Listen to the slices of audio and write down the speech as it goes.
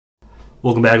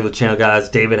Welcome back to the channel, guys.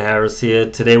 David Harris here.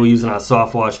 Today we're using our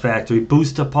Softwash Factory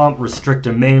booster pump,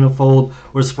 restrictor manifold.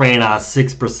 We're spraying our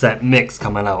 6% mix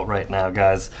coming out right now,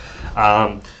 guys.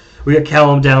 We got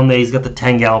Callum down there. He's got the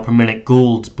 10 gallon per minute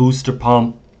Gould's booster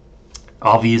pump.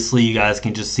 Obviously, you guys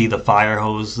can just see the fire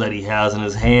hose that he has in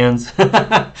his hands.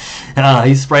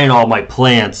 He's spraying all my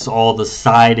plants, all the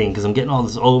siding, because I'm getting all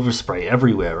this overspray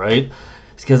everywhere, right?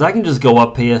 Because I can just go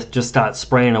up here, just start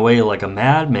spraying away like a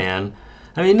madman.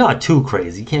 I mean, not too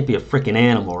crazy. You can't be a freaking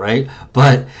animal, right?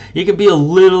 But you can be a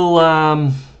little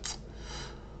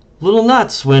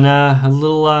nuts when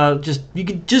you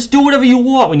can just do whatever you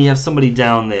want when you have somebody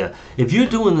down there. If you're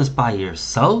doing this by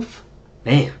yourself,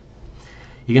 man,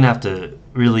 you're gonna have to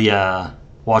really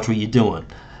watch what you're doing.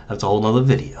 That's a whole nother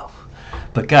video.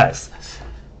 But guys,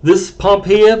 this pump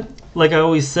here, like I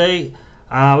always say,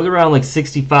 we're around like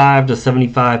 65 to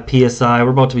 75 psi.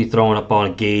 We're about to be throwing up on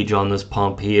a gauge on this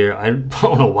pump here. I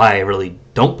don't know why I really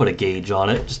don't put a gauge on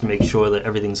it, just to make sure that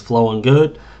everything's flowing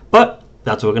good. But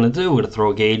that's what we're going to do. We're going to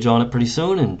throw a gauge on it pretty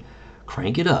soon and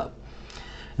crank it up.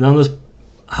 And on this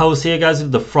house here, guys, is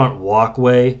the front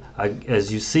walkway.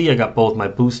 As you see, I got both my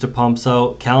booster pumps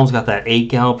out. Callum's got that 8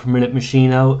 gallon per minute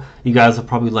machine out. You guys are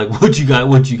probably like, would you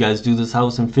guys do this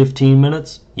house in 15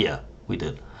 minutes? Yeah, we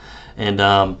did.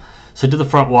 And so I did the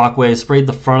front walkway, sprayed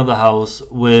the front of the house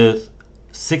with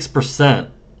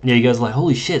 6%. Yeah, you guys are like,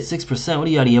 holy shit, 6%? What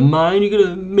are you, out of your mind? You're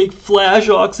going to make flash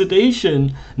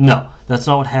oxidation. No, that's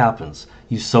not what happens.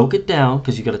 You soak it down,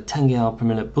 because you got a 10 gallon per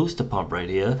minute booster pump right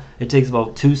here. It takes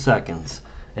about 2 seconds.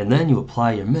 And then you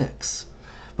apply your mix.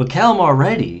 But Callum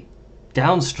already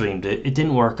downstreamed it. It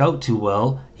didn't work out too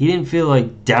well. He didn't feel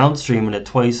like downstreaming it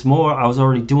twice more. I was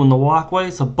already doing the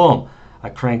walkway, so boom, I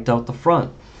cranked out the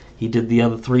front. He did the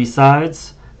other 3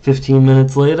 sides 15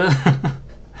 minutes later.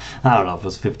 I don't know if it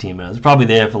was 15 minutes. Probably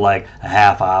there for like a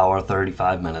half hour,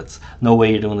 35 minutes. No way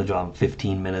you're doing the job in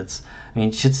 15 minutes. I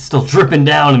mean, shit's still dripping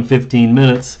down in 15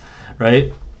 minutes,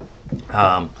 right?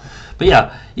 But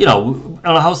yeah, you know,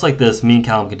 on a house like this, me and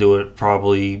Callum could do it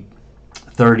probably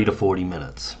 30 to 40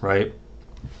 minutes, right?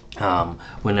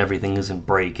 When everything isn't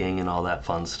breaking and all that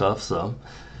fun stuff, so.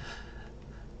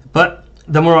 But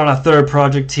then we're on our third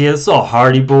project here. This is all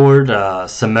hardy board,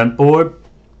 cement board.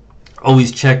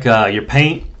 Always check your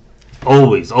paint.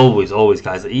 Always, always, always,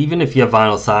 guys. Even if you have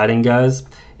vinyl siding, guys,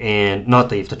 and not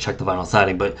that you have to check the vinyl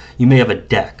siding, but you may have a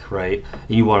deck, right? And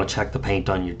you want to check the paint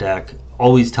on your deck.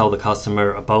 Always tell the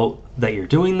customer about that you're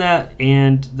doing that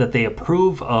and that they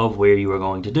approve of where you are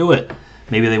going to do it.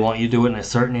 Maybe they want you to do it in a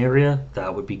certain area.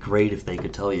 That would be great if they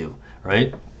could tell you,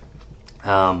 right?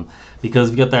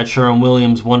 Because we got that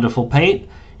Sherwin-Williams wonderful paint,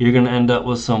 you're going to end up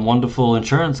with some wonderful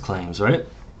insurance claims, right?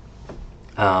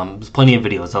 There's plenty of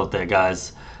videos out there,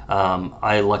 guys.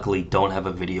 I luckily don't have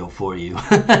a video for you.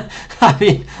 I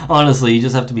mean, honestly, you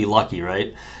just have to be lucky,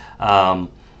 right?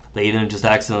 They didn't just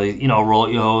accidentally, you know, roll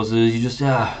out your hoses. You just,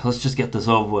 let's just get this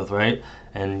over with, right?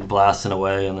 And blasting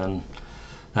away, and then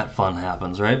that fun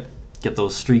happens, right? Get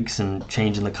those streaks and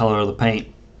changing the color of the paint.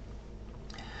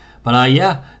 But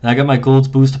yeah, I got my Gould's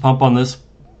booster pump on this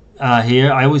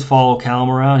here. I always follow Callum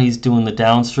around. He's doing the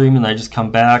downstream, and I just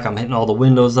come back. I'm hitting all the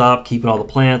windows up, keeping all the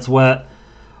plants wet.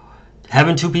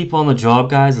 Having 2 people on the job,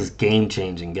 guys, is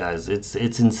game-changing, guys. It's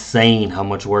insane how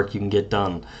much work you can get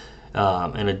done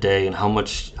in a day, and how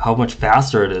much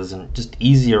faster it is, and just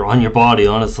easier on your body,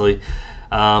 honestly.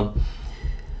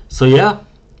 So yeah,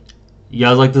 you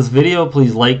guys like this video?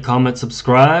 Please like, comment,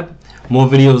 subscribe. More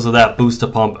videos of that booster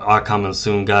pump are coming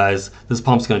soon, guys. This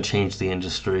pump's going to change the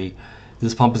industry.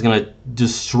 This pump is going to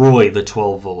destroy the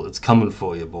 12 volt. It's coming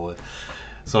for you, boy.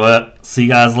 So see you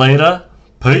guys later.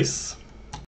 Peace.